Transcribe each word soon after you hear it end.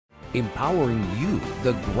empowering you,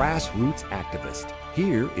 the grassroots activist.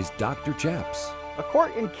 Here is Dr. Chaps. A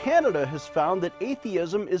court in Canada has found that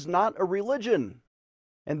atheism is not a religion,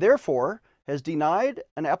 and therefore has denied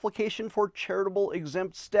an application for charitable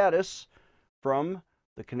exempt status from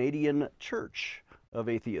the Canadian Church of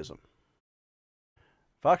Atheism.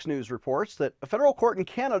 Fox News reports that a federal court in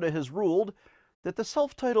Canada has ruled that the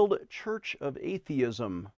self-titled Church of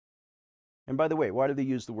Atheism, and by the way, why do they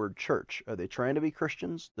use the word church? Are they trying to be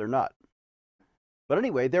Christians? They're not. But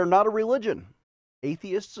anyway, they're not a religion.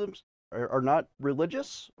 Atheists are not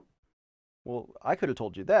religious? Well, I could have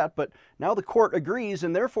told you that, but now the court agrees,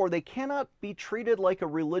 and therefore they cannot be treated like a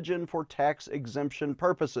religion for tax exemption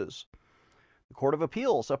purposes. The Court of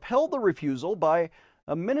Appeals upheld the refusal by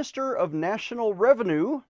a minister of national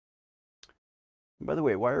revenue. By the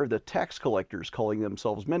way, why are the tax collectors calling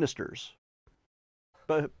themselves ministers?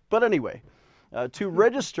 But anyway, to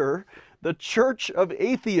register the Church of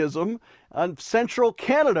Atheism on Central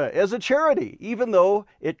Canada as a charity, even though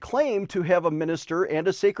it claimed to have a minister and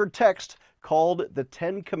a sacred text called the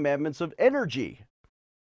Ten Commandments of Energy.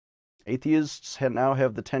 Atheists now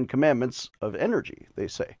have the Ten Commandments of Energy, they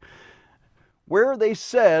say, where they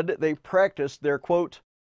said they practiced their, quote,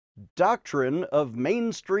 doctrine of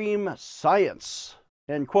mainstream science,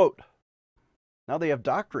 end quote. Now they have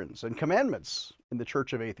doctrines and commandments in the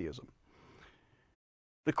Church of Atheism.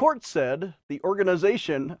 The court said the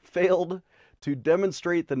organization failed to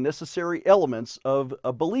demonstrate the necessary elements of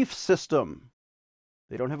a belief system.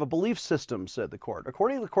 They don't have a belief system, said the court.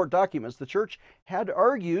 According to the court documents, the church had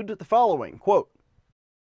argued the following, quote,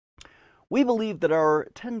 we believe that our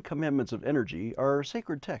Ten Commandments of Energy are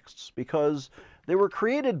sacred texts because they were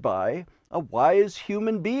created by a wise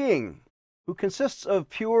human being who consists of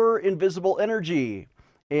pure, invisible energy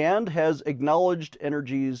and has acknowledged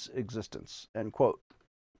energy's existence, end quote.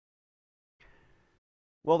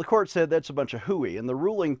 Well, the court said that's a bunch of hooey, and the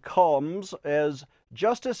ruling comes as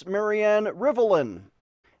Justice Marianne Rivelin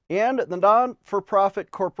and the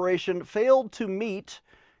non-for-profit corporation failed to meet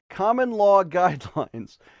common law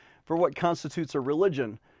guidelines for what constitutes a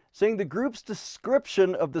religion, saying the group's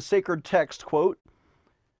description of the sacred text, quote,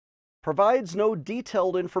 provides no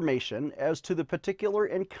detailed information as to the particular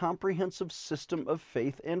and comprehensive system of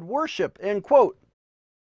faith and worship, end quote.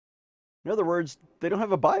 In other words, they don't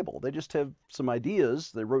have a Bible. They just have some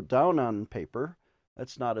ideas they wrote down on paper.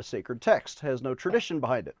 That's not a sacred text, has no tradition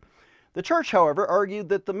behind it. The church, however, argued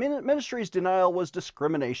that the ministry's denial was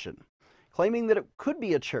discrimination, claiming that it could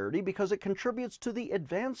be a charity because it contributes to the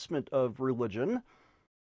advancement of religion,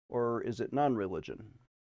 or is it non-religion?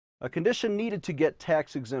 A condition needed to get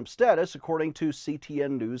tax-exempt status, according to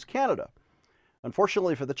CTN News Canada.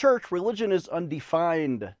 Unfortunately for the church, religion is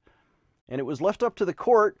undefined, and it was left up to the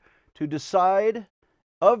court to decide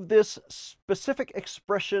of this specific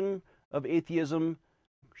expression of atheism,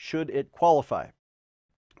 should it qualify.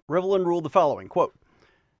 Rivelin ruled the following, quote,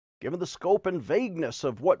 given the scope and vagueness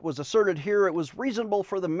of what was asserted here, it was reasonable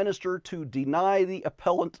for the minister to deny the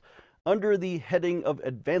appellant under the heading of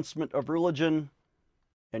advancement of religion,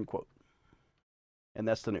 end quote. And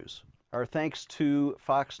that's the news. Our thanks to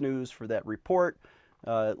Fox News for that report.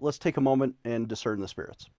 Let's take a moment and discern the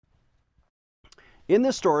spirits. In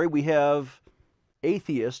this story, we have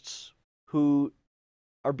atheists who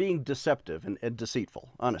are being deceptive and deceitful,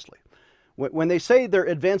 honestly. When they say they're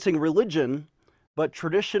advancing religion, but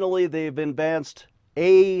traditionally they've advanced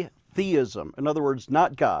atheism, in other words,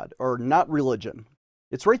 not God or not religion.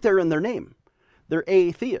 It's right there in their name. They're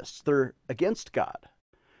atheists. They're against God.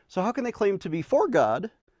 So how can they claim to be for God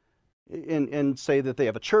and say that they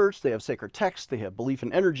have a church, they have sacred texts, they have belief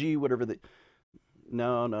in energy, whatever they...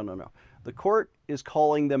 No. The court is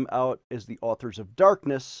calling them out as the authors of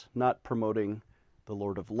darkness, not promoting the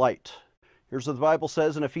Lord of light. Here's what the Bible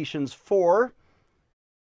says in Ephesians 4,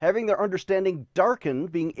 having their understanding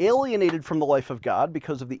darkened, being alienated from the life of God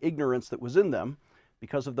because of the ignorance that was in them,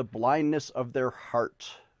 because of the blindness of their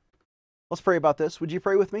heart. Let's pray about this. Would you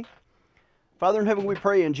pray with me? Father in heaven, we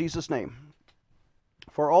pray in Jesus' name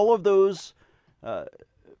for all of those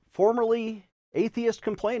formerly atheist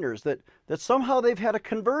complainers that somehow they've had a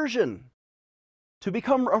conversion to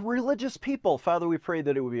become a religious people. Father, we pray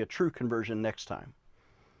that it would be a true conversion next time,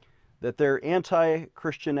 that their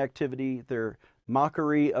anti-Christian activity, their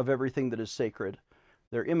mockery of everything that is sacred,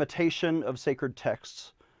 their imitation of sacred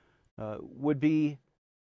texts would be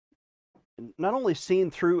not only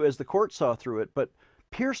seen through as the court saw through it, but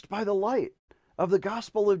pierced by the light of the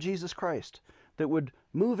gospel of Jesus Christ that would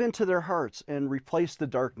move into their hearts and replace the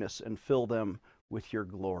darkness and fill them with your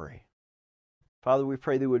glory. Father, we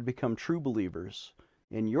pray they would become true believers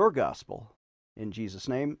in your gospel. In Jesus'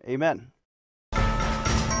 name, amen.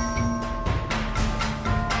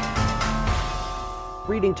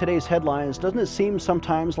 Reading today's headlines, doesn't it seem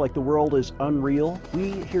sometimes like the world is unreal?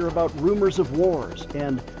 We hear about rumors of wars,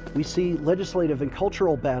 and we see legislative and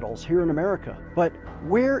cultural battles here in America. But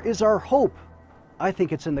where is our hope? I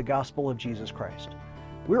think it's in the gospel of Jesus Christ.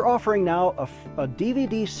 We're offering now a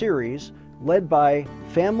DVD series led by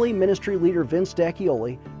family ministry leader Vince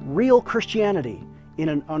D'Acchioli, Real Christianity in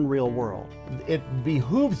an Unreal World. It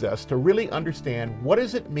behooves us to really understand what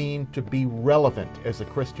does it mean to be relevant as a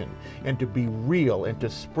Christian and to be real and to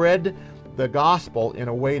spread the gospel in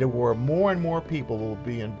a way to where more and more people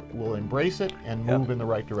will embrace it and move in the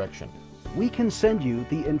right direction. We can send you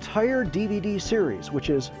the entire DVD series, which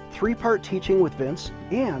is 3-part teaching with Vince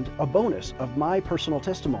and a bonus of my personal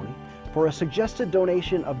testimony for a suggested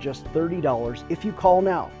donation of just $30 if you call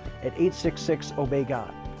now at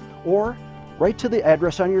 866-OBEY-GOD. Or write to the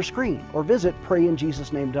address on your screen or visit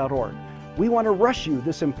PrayInJesusName.org. We want to rush you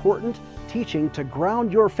this important teaching to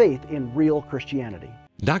ground your faith in real Christianity.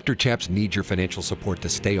 Dr. Chaps needs your financial support to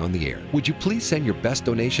stay on the air. Would you please send your best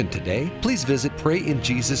donation today? Please visit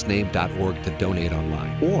PrayInJesusName.org to donate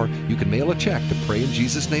online. Or you can mail a check to Pray in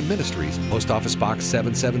Jesus Name Ministries, Post Office Box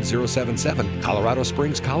 77077, Colorado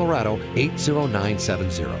Springs, Colorado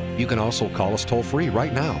 80970. You can also call us toll-free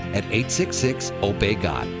right now at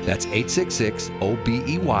 866-OBEY-GOD. That's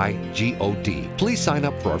 866-OBEYGOD. Please sign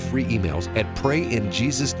up for our free emails at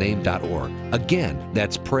PrayInJesusName.org. Again,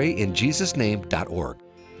 that's PrayInJesusName.org.